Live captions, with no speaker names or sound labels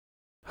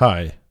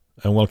Hi,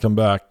 and welcome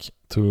back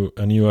to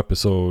a new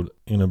episode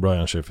in a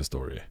Brian Schaefer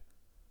story.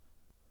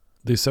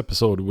 This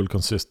episode will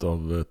consist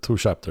of 2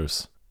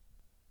 chapters,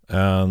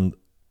 and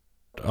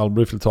I'll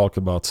briefly talk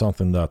about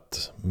something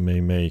that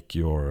may make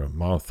your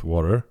mouth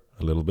water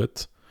a little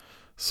bit.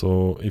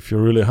 So if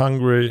you're really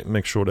hungry,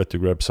 make sure that you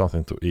grab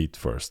something to eat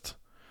first,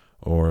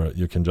 or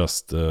you can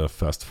just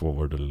fast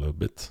forward a little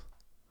bit.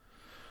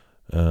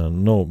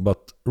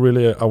 But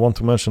really I want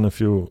to mention a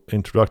few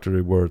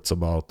introductory words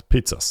about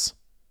pizzas.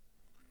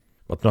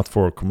 But not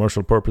for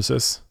commercial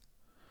purposes,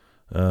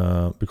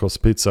 because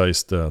pizza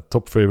is the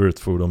top favorite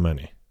food of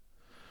many.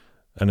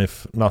 And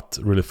if not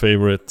really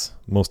favorite,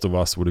 most of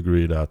us would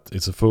agree that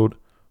it's a food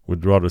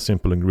with rather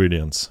simple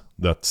ingredients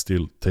that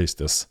still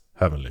taste as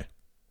heavenly.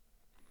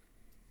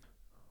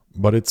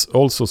 But it's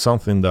also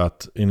something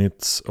that in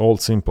its all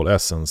simple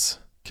essence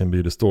can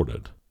be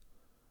distorted.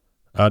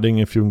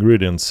 Adding a few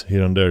ingredients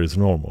here and there is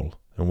normal,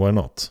 and why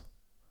not?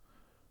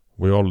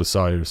 We all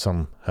desire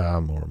some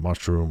ham or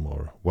mushroom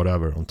or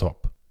whatever on top.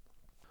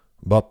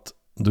 But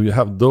do you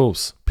have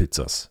those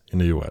pizzas in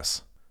the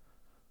US?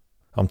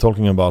 I'm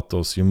talking about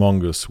those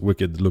humongous,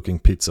 wicked-looking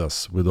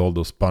pizzas with all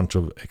those bunch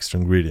of extra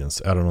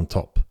ingredients added on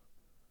top.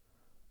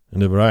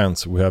 In the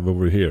variants we have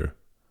over here,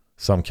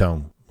 some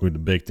come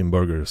with baked-in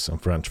burgers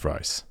and french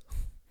fries.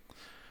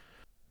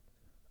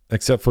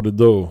 Except for the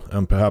dough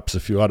and perhaps a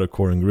few other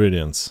core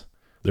ingredients,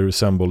 they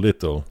resemble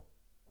little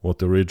what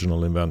the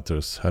original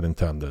inventors had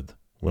intended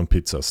when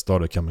pizzas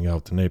started coming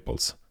out in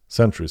Naples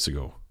centuries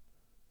ago.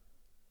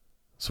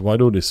 So why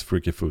do these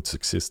freaky foods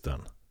exist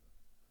then?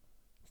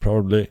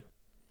 Probably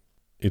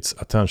it's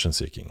attention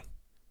seeking.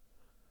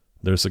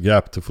 There's a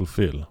gap to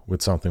fulfill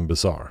with something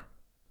bizarre.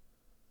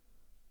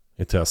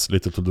 It has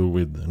little to do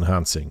with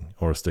enhancing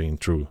or staying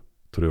true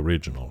to the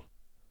original.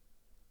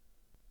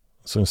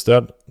 So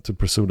instead, to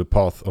pursue the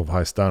path of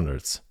high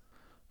standards,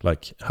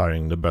 like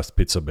hiring the best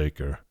pizza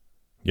baker,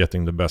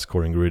 getting the best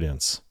core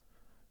ingredients,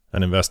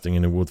 and investing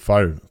in a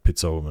wood-fired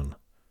pizza oven,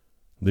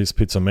 these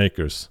pizza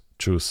makers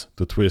choose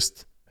to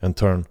twist and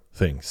turn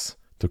things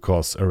to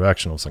cause a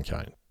reaction of some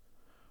kind,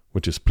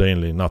 which is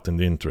plainly not in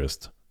the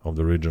interest of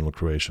the original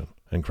creation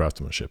and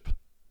craftsmanship.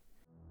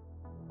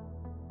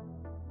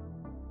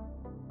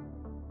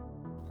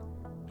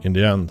 In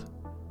the end,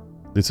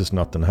 this is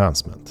not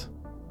enhancement,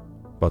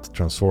 but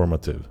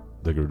transformative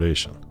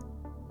degradation.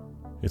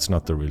 It's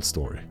not the real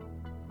story.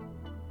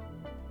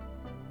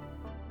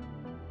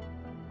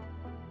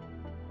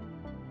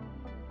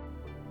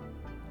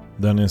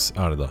 Deniz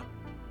Arda,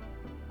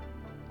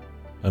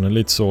 an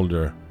elite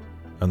soldier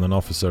and an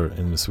officer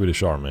in the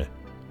Swedish army,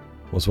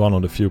 was one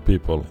of the few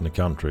people in the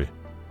country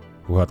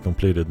who had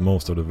completed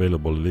most of the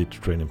available elite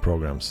training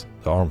programs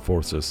the armed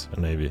forces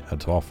and navy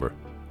had to offer.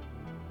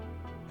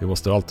 He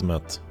was the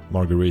ultimate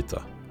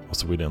Margarita of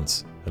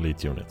Sweden's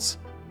elite units.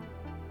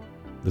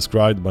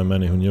 Described by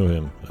many who knew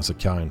him as a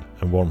kind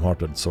and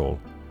warm-hearted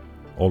soul,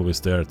 always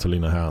there to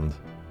lend a hand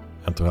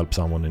and to help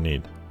someone in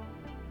need.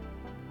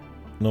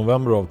 In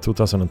November of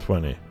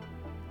 2020,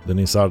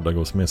 Deniz Arda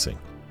goes missing,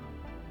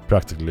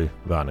 practically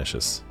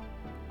vanishes.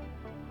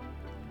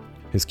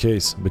 His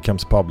case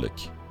becomes public,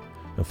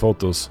 and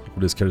photos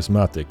of this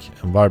charismatic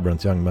and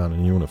vibrant young man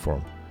in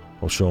uniform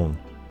are shown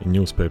in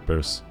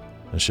newspapers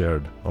and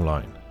shared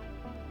online.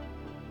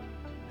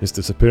 His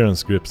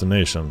disappearance grips the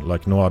nation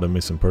like no other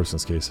missing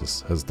persons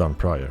cases has done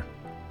prior.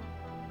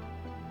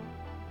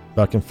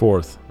 Back and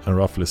forth and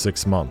roughly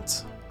 6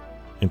 months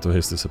into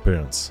his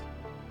disappearance,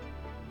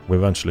 we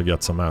eventually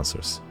get some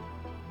answers.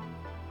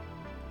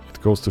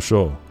 It goes to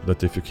show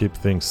that if you keep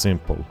things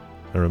simple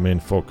and remain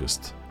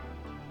focused,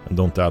 and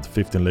don't add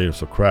 15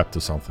 layers of crap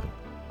to something,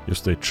 you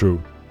stay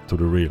true to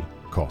the real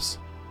cause.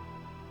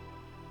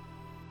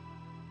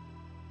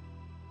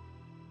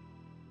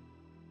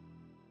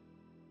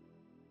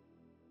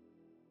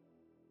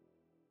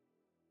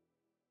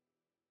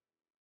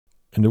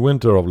 In the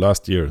winter of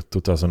last year,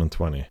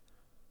 2020,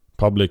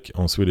 public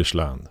on Swedish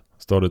land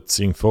started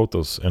seeing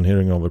photos and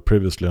hearing of a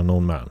previously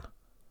unknown man,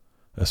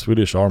 a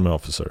Swedish army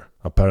officer,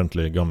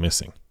 apparently gone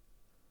missing.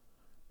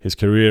 His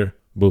career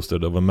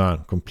boasted of a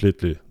man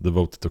completely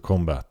devoted to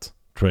combat,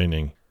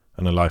 training,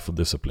 and a life of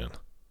discipline.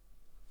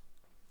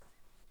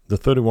 The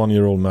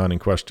 31-year-old man in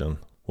question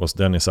was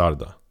Deniz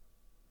Arda.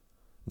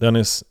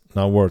 Deniz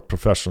now worked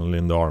professionally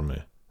in the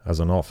army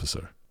as an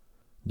officer.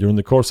 During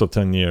the course of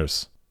 10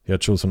 years, he had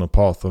chosen a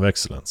path of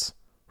excellence,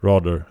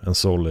 rather and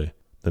solely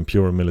than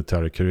pure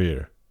military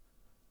career.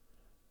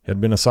 He had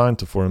been assigned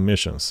to foreign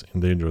missions in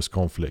dangerous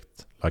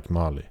conflict like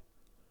Mali,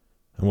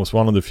 and was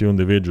one of the few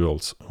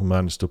individuals who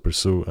managed to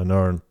pursue and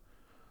earn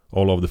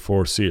all of the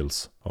 4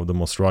 seals of the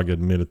most rugged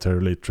military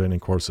elite training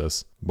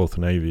courses both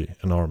Navy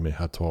and Army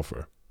had to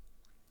offer.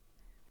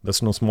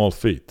 That's no small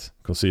feat,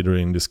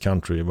 considering this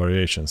country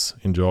variations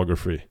in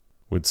geography,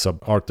 with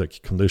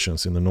subarctic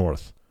conditions in the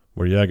north,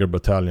 where Jäger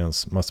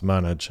battalions must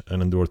manage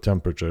and endure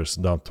temperatures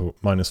down to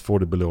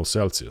 -40 below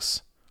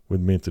Celsius,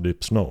 with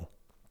meter-deep snow,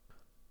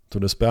 to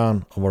the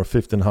span of our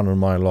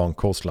 1500-mile long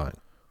coastline,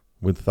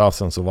 with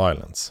thousands of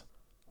islands,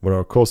 where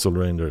our coastal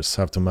rangers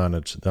have to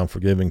manage the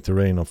unforgiving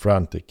terrain of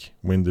frantic,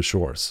 windy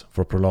shores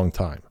for a prolonged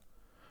time,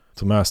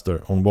 to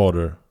master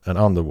on-water and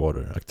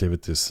underwater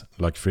activities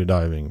like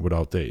freediving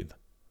without aid.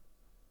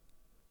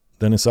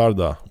 Deniz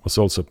Arda was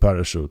also a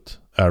parachute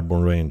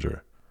airborne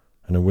ranger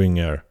and a wing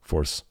Air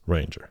Force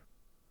ranger.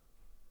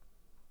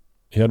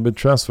 He had been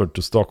transferred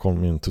to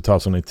Stockholm in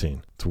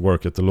 2018 to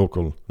work at the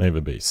local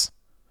Navy base.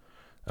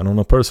 And on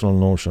a personal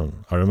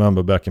notion, I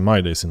remember back in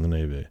my days in the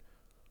Navy,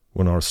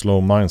 when our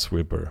slow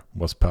minesweeper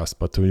was passed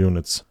by 2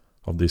 units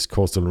of these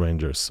coastal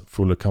rangers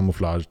fully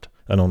camouflaged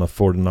and on a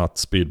 40-knot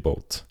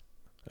speedboat.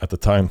 At the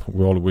time,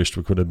 we all wished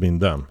we could have been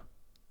them.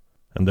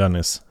 And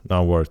Deniz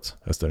now worked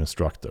as their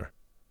instructor.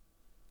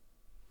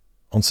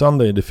 On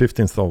Sunday, the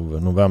 15th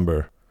of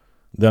November,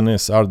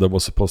 Deniz Arda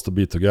was supposed to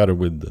be together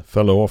with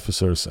fellow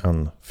officers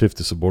and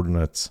 50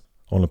 subordinates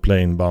on a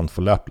plane bound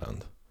for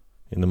Lapland,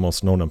 in the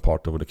most northern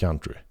part of the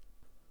country.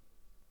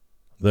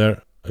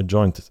 There, a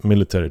joint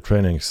military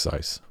training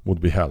exercise would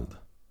be held.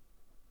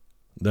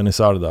 Deniz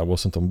Arda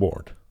wasn't on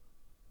board.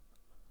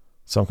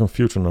 Some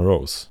confusion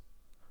arose.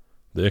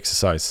 The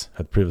exercise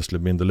had previously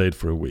been delayed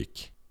for a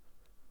week.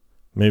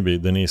 Maybe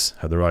Deniz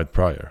had arrived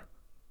prior.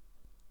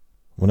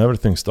 When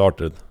everything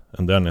started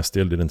and Deniz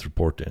still didn't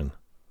report in,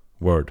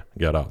 word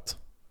got out.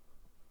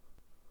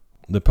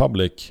 The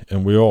public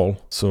and we all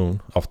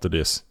soon after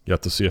this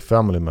got to see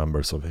family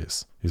members of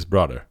his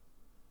brother,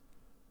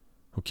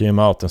 who came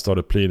out and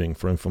started pleading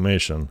for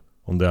information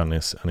on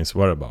Deniz and his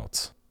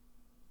whereabouts.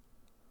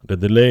 The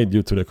delay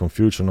due to the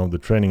confusion of the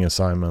training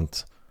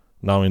assignment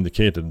now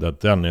indicated that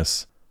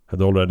Deniz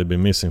had already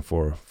been missing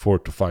for 4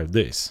 to 5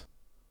 days.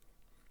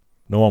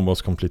 No one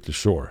was completely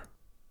sure.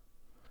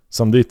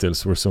 Some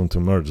details were soon to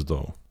emerge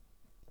though.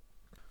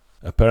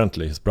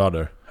 Apparently his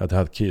brother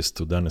had keys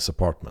to Deniz's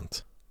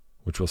apartment,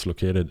 which was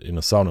located in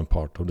the southern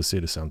part of the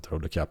city center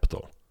of the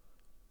capital.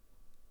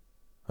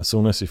 As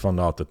soon as he found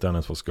out that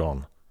Deniz was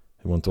gone,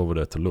 he went over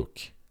there to look.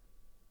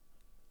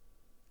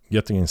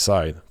 Getting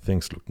inside,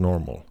 things looked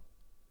normal.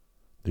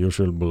 The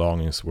usual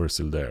belongings were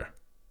still there.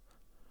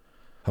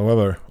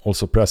 However,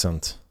 also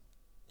present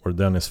were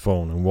Deniz's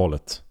phone and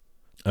wallet,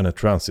 and a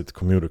transit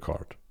commuter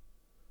card.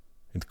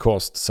 It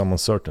caused some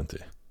uncertainty.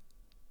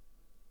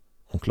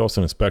 On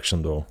closer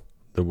inspection though,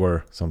 there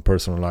were some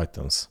personal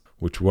items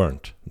which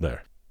weren't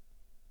there.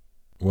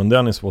 When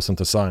Deniz wasn't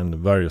assigned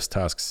various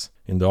tasks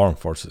in the armed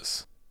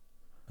forces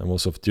and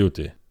was off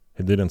duty,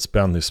 he didn't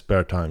spend his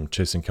spare time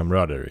chasing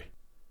camaraderie.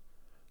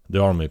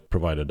 The army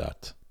provided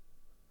that.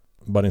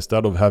 But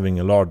instead of having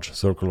a large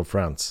circle of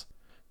friends,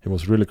 he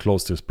was really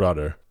close to his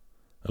brother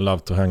and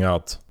loved to hang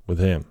out with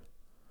him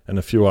and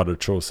a few other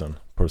chosen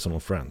personal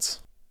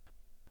friends.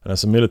 And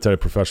as a military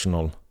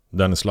professional,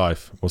 Deniz's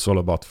life was all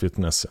about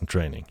fitness and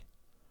training.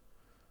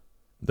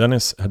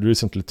 Deniz had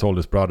recently told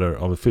his brother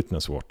of a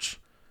fitness watch,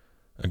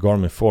 a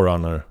Garmin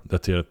Forerunner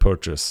that he had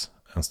purchased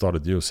and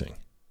started using,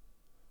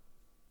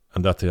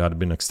 and that he had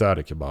been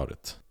ecstatic about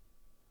it.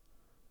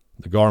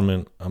 The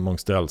Garmin,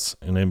 amongst else,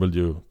 enabled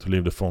you to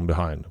leave the phone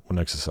behind when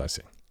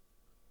exercising.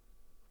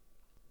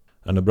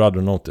 And the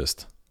brother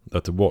noticed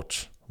that the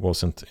watch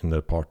wasn't in the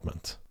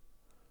apartment,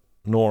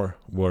 nor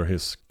were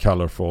his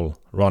colorful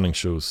running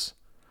shoes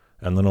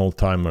and an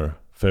old-timer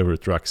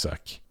favorite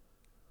rucksack.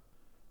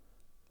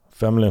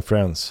 Family and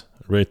friends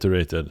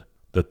reiterated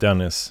that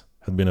Deniz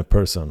had been a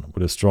person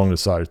with a strong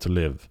desire to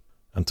live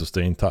and to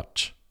stay in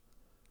touch,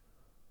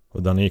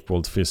 with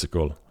unequaled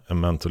physical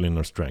and mental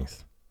inner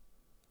strength.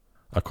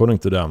 According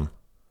to them,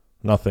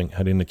 nothing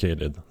had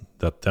indicated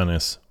that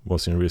Deniz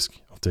was in risk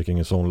of taking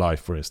his own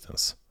life, for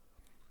instance,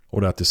 or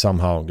that he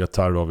somehow got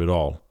tired of it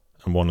all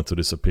and wanted to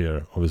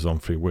disappear of his own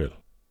free will.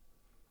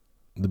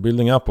 The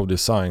building up of these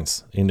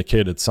signs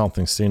indicated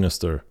something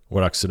sinister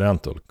or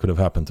accidental could have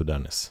happened to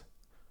Deniz.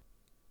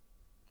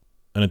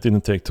 And it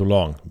didn't take too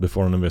long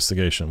before an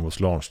investigation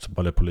was launched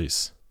by the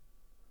police.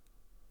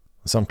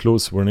 Some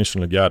clues were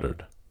initially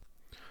gathered.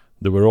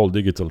 They were all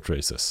digital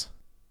traces.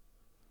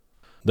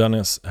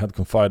 Deniz had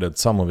confided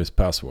some of his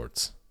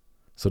passwords,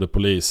 so the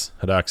police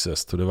had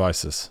access to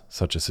devices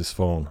such as his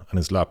phone and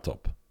his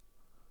laptop.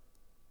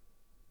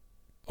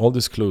 All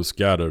these clues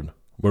gathered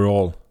were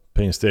all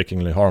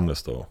painstakingly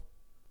harmless though.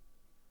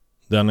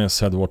 Deniz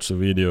had watched a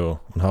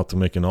video on how to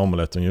make an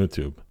omelette on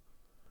YouTube,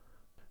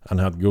 and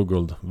had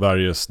googled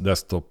various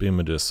desktop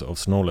images of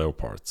snow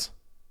leopards.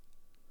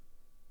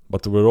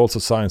 But there were also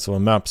signs of a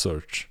map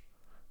search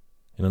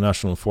in a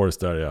national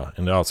forest area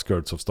in the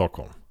outskirts of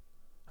Stockholm,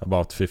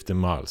 about 15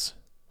 miles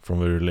from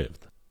where he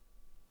lived.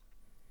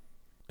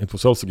 It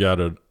was also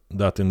gathered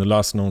that in the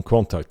last known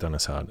contact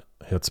Deniz had,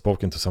 he had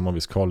spoken to some of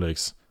his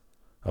colleagues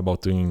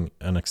about doing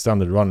an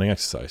extended running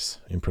exercise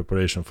in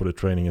preparation for the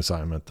training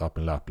assignment up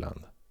in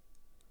Lapland.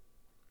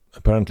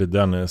 Apparently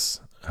Deniz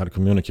had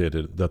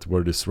communicated that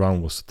where this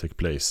run was to take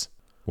place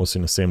was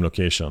in the same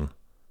location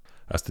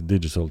as the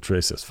digital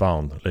traces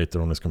found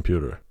later on his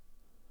computer.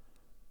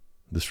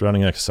 This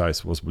running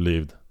exercise was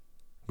believed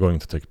going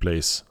to take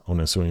place on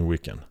the ensuing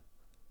weekend,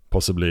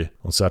 possibly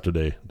on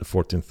Saturday the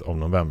 14th of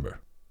November.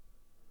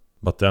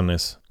 But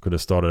Deniz could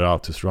have started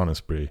out his running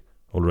spree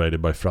already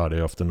by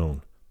Friday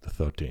afternoon, the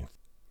 13th.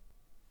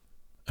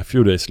 A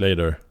few days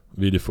later,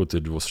 video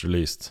footage was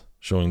released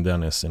showing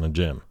Deniz in a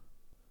gym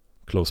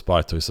close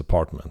by to his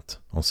apartment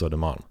on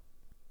Södermalm.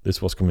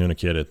 This was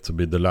communicated to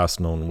be the last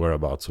known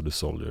whereabouts of the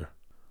soldier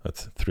at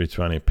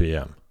 3:20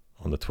 p.m.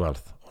 on the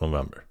 12th of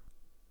November.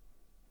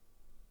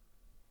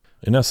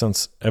 In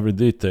essence, every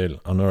detail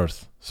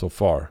unearthed so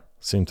far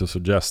seemed to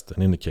suggest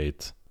and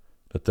indicate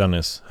that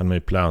Deniz had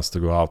made plans to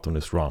go out on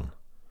this run,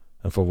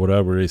 and for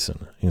whatever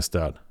reason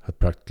instead had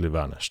practically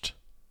vanished.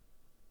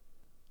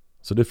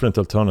 So different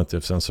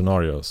alternatives and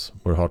scenarios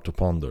were hard to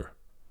ponder,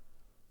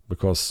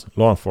 because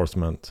law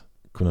enforcement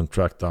couldn't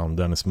track down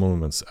Deniz's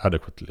movements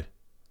adequately.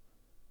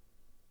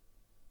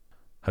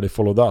 Had he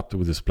followed up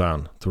with his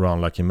plan to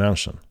run like he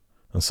mentioned,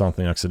 and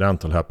something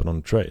accidental happened on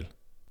the trail?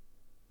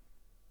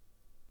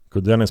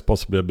 Could Deniz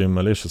possibly have been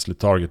maliciously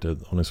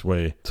targeted on his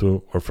way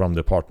to or from the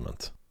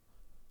apartment?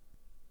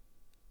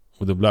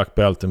 With a black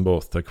belt in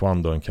both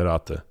Taekwondo and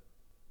Karate,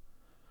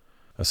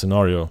 a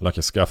scenario like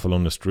a scuffle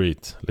on the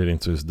street leading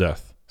to his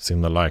death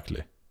seemed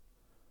unlikely.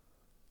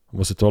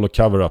 Was it all a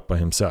cover-up by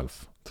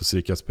himself to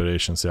seek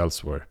aspirations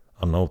elsewhere,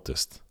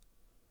 unnoticed?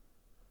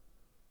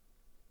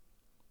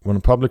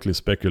 When publicly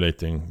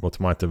speculating what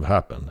might have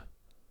happened,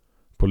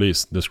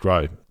 police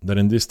describe that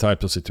in these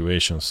types of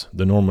situations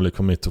they normally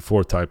commit to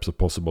 4 types of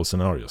possible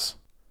scenarios: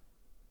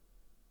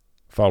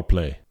 foul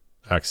play,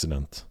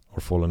 accident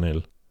or fallen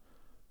ill,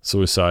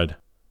 suicide,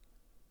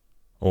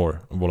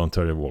 or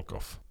voluntary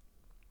walk-off.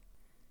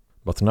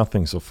 But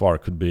nothing so far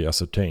could be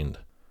ascertained,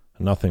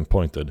 and nothing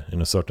pointed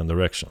in a certain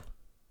direction.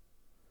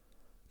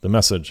 The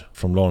message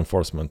from law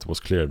enforcement was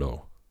clear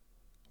though: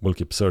 we'll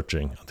keep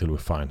searching until we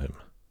find him.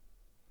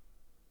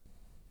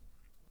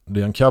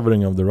 The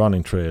uncovering of the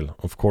running trail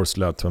of course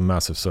led to a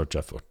massive search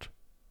effort.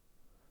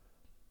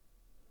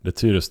 The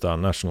Tyresta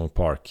National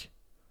Park,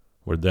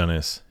 where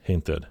Deniz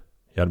hinted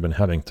he had been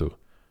heading to,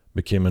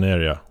 became an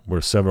area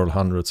where several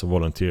hundreds of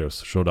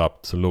volunteers showed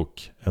up to look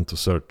and to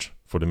search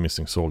for the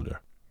missing soldier.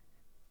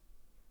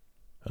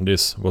 And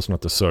this was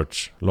not a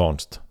search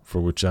launched for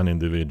which any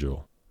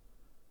individual.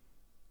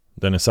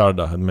 Deniz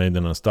Arda had made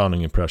an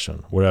astounding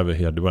impression wherever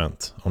he had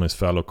went on his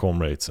fellow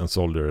comrades and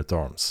soldiers at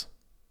arms.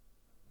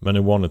 Many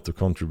wanted to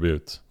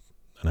contribute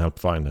and help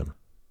find him.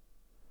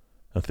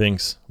 And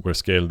things were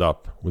scaled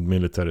up with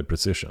military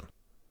precision.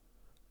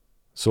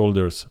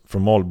 Soldiers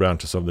from all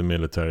branches of the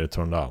military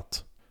turned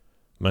out.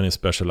 Many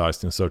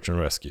specialized in search and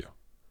rescue.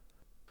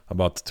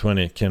 About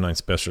 20 canine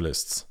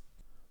specialists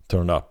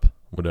turned up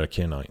with their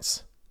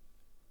canines.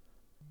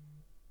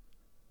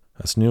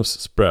 As news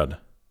spread,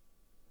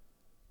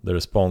 the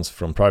response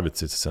from private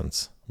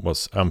citizens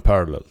was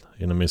unparalleled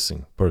in a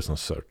missing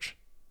persons search.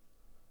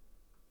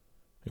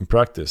 In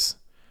practice,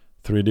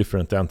 3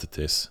 different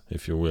entities,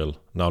 if you will,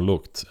 now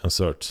looked and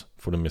searched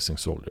for the missing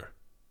soldier.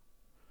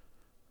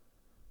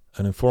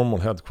 An informal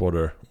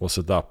headquarters was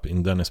set up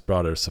in Deniz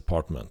brother's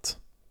apartment,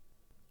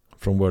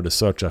 from where the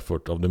search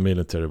effort of the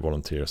military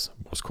volunteers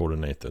was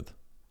coordinated.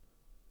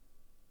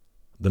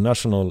 The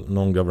National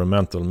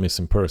Non-Governmental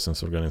Missing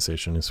Persons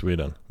Organization in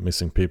Sweden,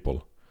 Missing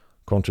People,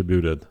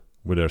 contributed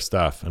with their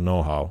staff and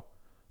know-how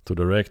to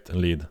direct and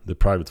lead the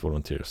private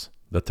volunteers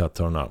that had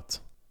turned out.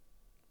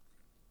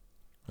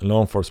 And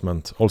law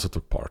enforcement also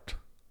took part.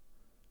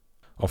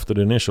 After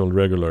the initial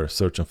regular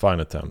search and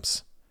find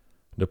attempts,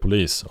 the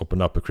police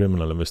opened up a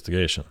criminal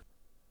investigation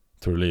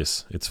to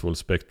release its full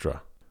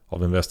spectra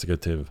of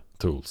investigative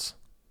tools.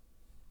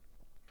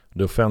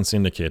 The offense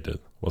indicated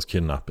was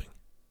kidnapping.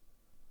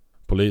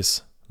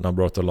 Police now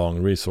brought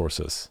along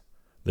resources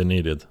they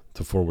needed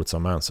to forward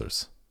some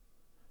answers.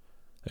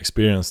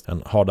 Experienced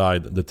and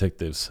hard-eyed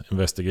detectives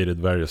investigated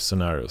various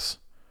scenarios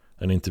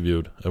and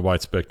interviewed a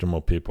wide spectrum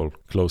of people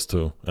close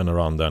to and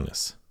around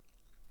Deniz.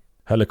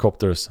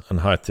 Helicopters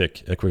and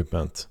high-tech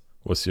equipment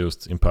was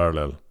used in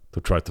parallel to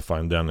try to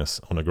find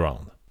Deniz on the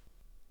ground.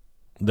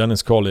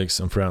 Deniz's colleagues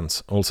and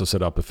friends also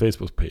set up a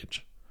Facebook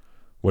page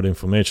where the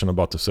information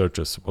about the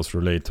searches was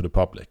relayed to the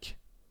public.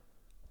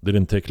 It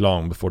didn't take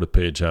long before the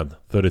page had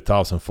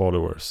 30,000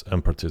 followers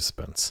and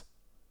participants.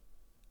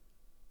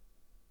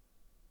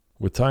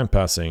 With time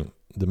passing,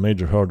 the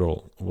major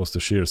hurdle was the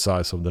sheer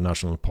size of the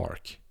national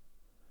park.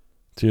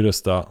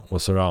 Tyresta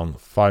was around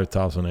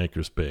 5,000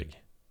 acres big.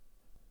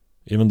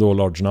 Even though a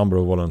large number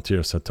of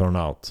volunteers had turned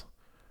out,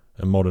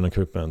 and modern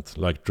equipment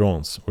like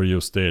drones were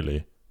used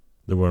daily,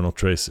 there were no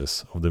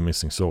traces of the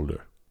missing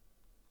soldier.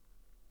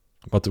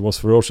 But there was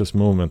ferocious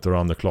movement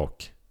around the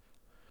clock.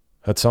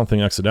 Had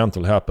something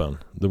accidental happened,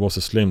 there was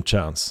a slim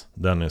chance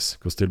Deniz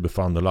could still be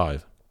found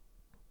alive.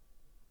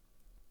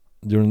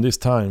 During this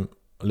time,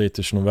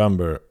 late-ish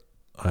November,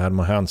 I had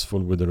my hands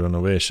full with the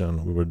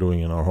renovation we were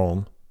doing in our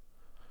home,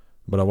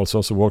 but I was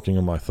also working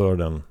on my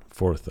 3rd and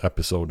 4th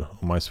episode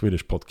of my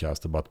Swedish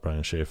podcast about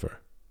Brian Schaefer.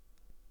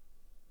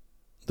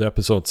 The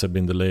episodes had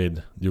been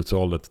delayed due to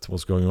all that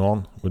was going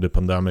on with the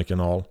pandemic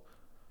and all,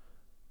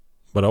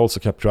 but I also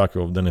kept track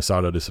of Deniz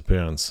Arda's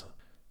disappearance,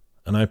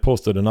 and I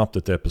posted an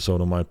update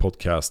episode on my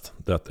podcast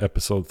that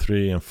episode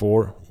 3 and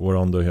 4 were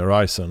on the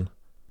horizon,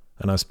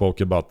 and I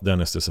spoke about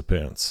Deniz's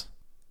disappearance.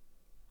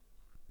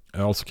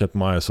 I also kept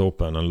my eyes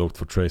open and looked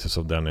for traces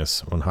of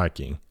Deniz when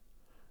hiking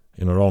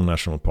in our own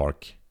national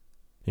park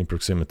in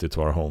proximity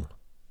to our home.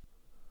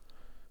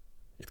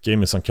 It gave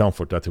me some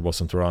comfort that he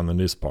wasn't around in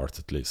this part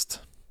at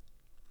least.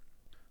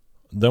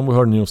 Then we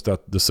heard news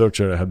that the search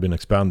area had been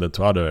expanded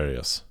to other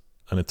areas,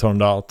 and it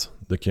turned out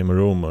there came a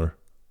rumor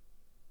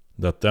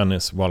that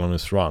Deniz, while on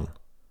his run,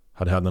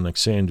 had had an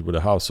exchange with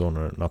a house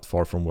owner not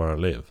far from where I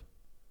live.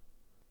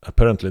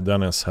 Apparently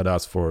Deniz had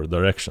asked for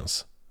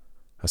directions,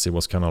 as he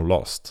was kind of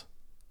lost.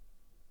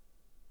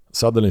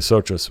 Suddenly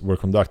searches were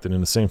conducted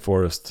in the same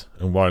forest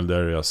and wild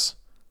areas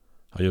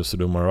I used to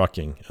do my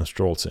walking and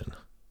strolls in,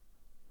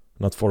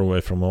 not far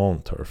away from my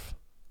own turf.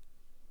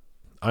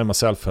 I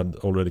myself had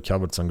already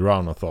covered some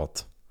ground, I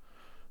thought.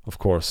 Of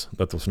course,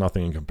 that was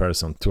nothing in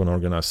comparison to an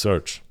organized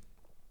search,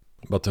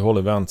 but the whole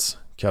events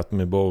kept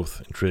me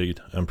both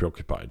intrigued and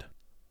preoccupied.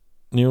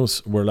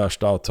 News were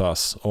lashed out to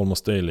us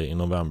almost daily in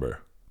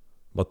November,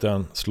 but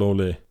then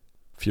slowly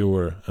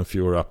fewer and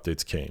fewer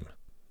updates came.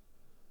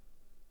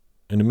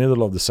 In the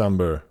middle of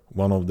December,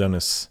 one of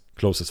Deniz's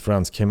closest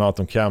friends came out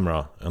on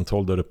camera and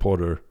told the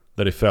reporter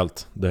that he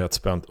felt they had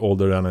spent all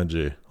their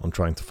energy on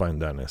trying to find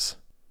Deniz,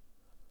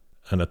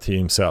 and that he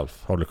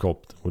himself hardly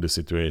coped with the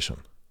situation.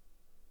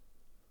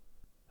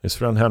 His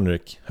friend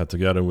Henrik had,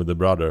 together with the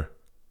brother,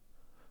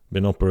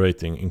 been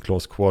operating in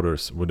close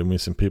quarters with the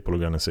Missing People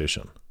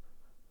organization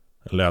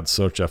and led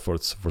search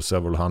efforts for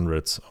several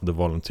hundreds of the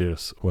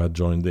volunteers who had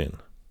joined in.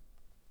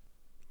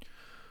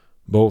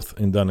 Both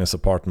in Deniz's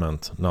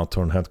apartment, now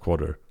turned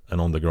headquarters, and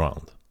on the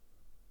ground.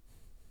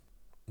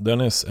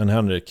 Deniz and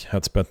Henrik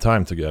had spent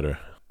time together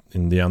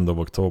in the end of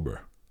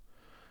October,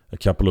 a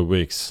couple of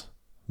weeks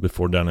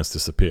before Deniz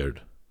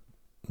disappeared.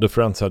 The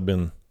friends had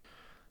been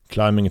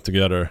climbing it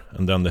together,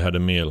 and then they had a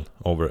meal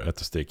over at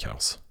the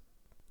steakhouse.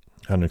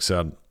 Henrik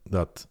said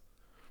that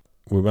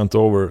we went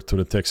over to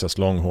the Texas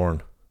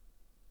Longhorn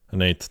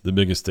and ate the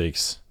biggest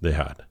steaks they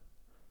had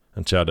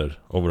and chatted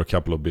over a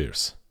couple of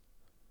beers.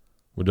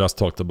 We just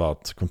talked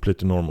about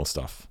completely normal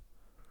stuff.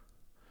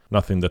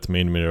 Nothing that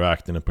made me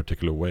react in a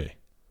particular way.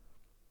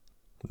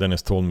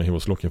 Deniz told me he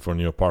was looking for a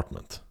new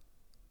apartment.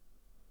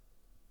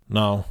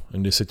 Now,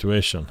 in this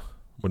situation,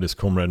 with his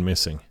comrade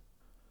missing,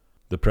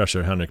 the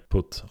pressure Henrik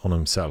put on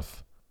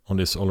himself, on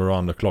this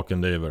all-around-the-clock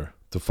endeavor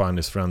to find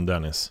his friend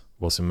Deniz,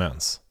 was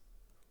immense.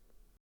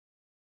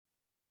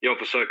 Jag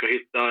försöker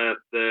hitta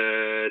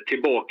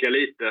tillbaka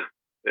lite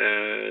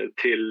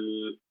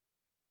till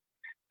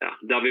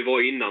där vi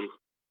var innan.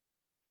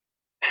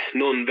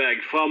 Någon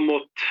väg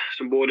framåt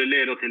som både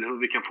leder till hur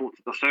vi kan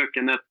fortsätta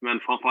sökandet, men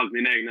framförallt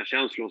mina egna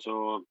känslor.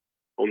 Så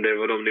om det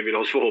var de ni vill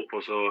ha svar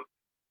på, så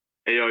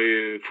är jag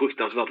ju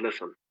fruktansvärt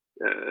ledsen.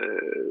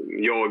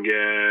 Jag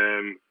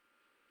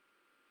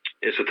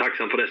är så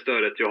tacksam för det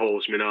stödet jag har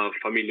hos mina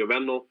familj och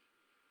vänner,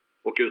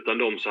 och utan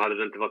dem så hade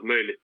det inte varit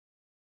möjligt.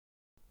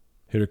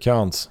 He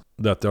recounts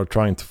that they are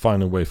trying to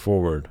find a way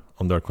forward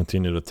on their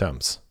continued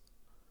attempts,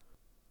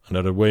 and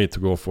that a way to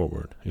go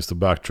forward is to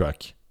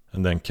backtrack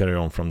and then carry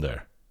on from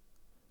there.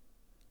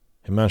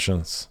 He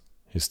mentions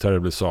he's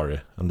terribly sorry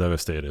and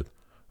devastated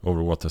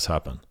over what has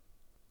happened,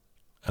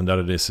 and that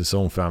it is his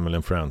own family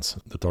and friends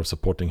that are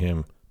supporting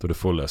him to the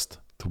fullest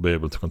to be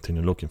able to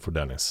continue looking for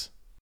Deniz.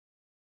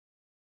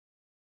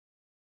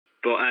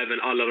 För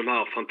även alla de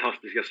här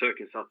fantastiska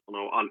sökinsatserna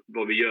och allt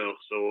vad vi gör,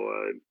 så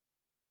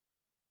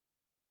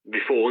vi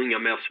får inga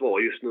mer svar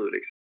just nu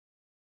liksom.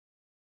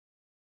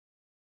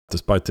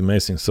 Despite the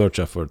amazing search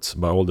efforts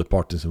by all the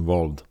parties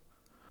involved,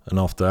 and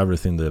after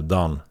everything they've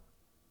done,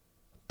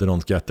 they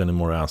don't get any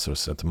more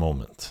answers at the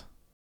moment.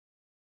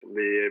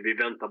 Vi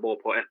väntar bara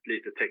på ett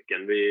litet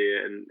tecken.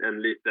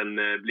 En liten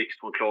blixt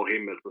från klar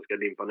himmel som ska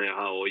dimpa ner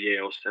här och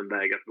ge oss en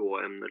väg att gå,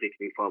 en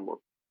riktning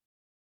framåt.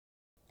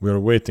 We are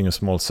awaiting a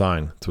small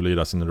sign to lead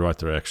us in the right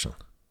direction,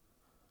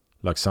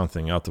 like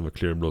something out of a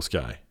clear blue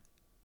sky.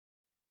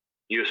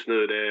 Just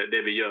nu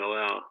det vi gör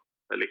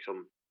är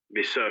liksom,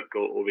 vi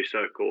söker och vi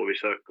söker och vi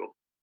söker.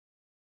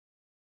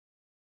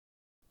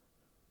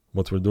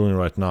 What we're doing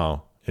right now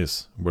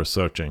is we're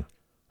searching,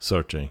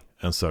 searching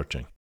and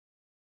searching.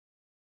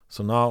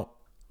 So now,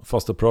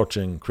 fast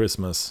approaching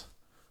Christmas,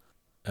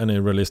 any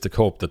realistic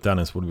hope that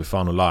Deniz would be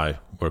found alive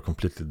were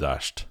completely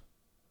dashed.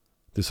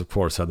 This of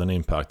course had an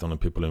impact on the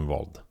people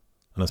involved,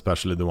 and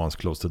especially the ones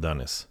close to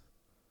Deniz.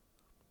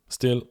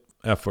 Still,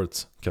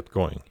 efforts kept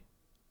going.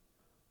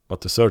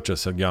 But the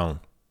searches had gone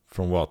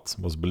from what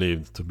was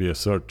believed to be a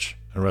search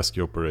and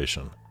rescue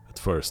operation at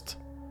first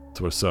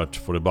to a search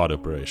for the body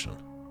operation.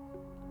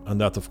 And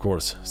that of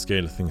course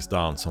scaled things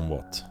down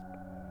somewhat.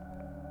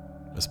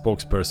 A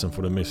spokesperson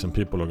for the Missing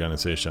People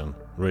organization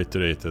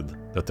reiterated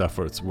that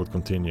efforts would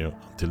continue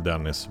until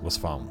Deniz was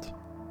found.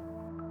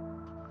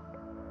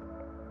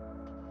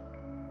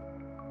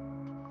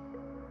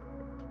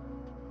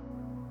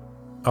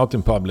 Out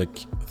in public,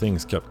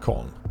 things kept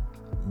calm,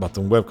 but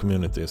in web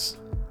communities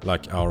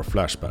like our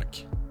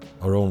Flashback,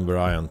 our own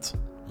variant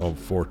of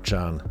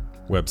 4chan,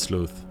 Web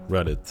Sleuth,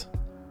 Reddit,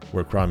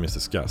 where crime is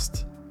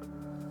discussed,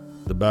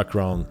 the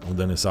background of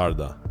Deniz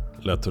Arda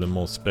led to the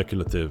most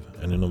speculative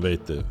and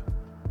innovative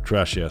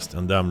trashiest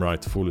and damn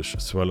right foolish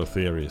swallow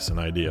theories and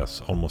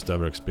ideas almost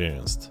ever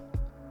experienced.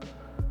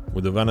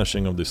 With the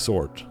vanishing of this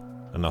sort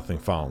and nothing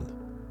found,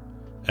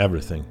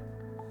 everything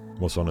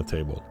was on the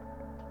table.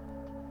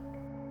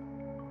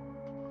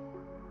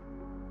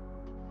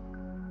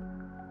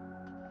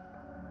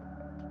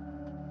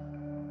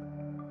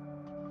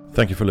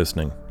 Thank you for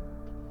listening.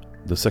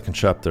 The second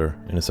chapter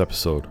in this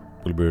episode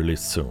will be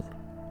released soon.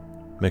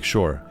 Make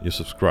sure you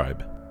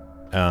subscribe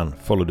and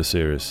follow the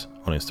series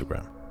on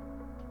Instagram.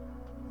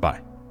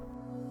 Bye.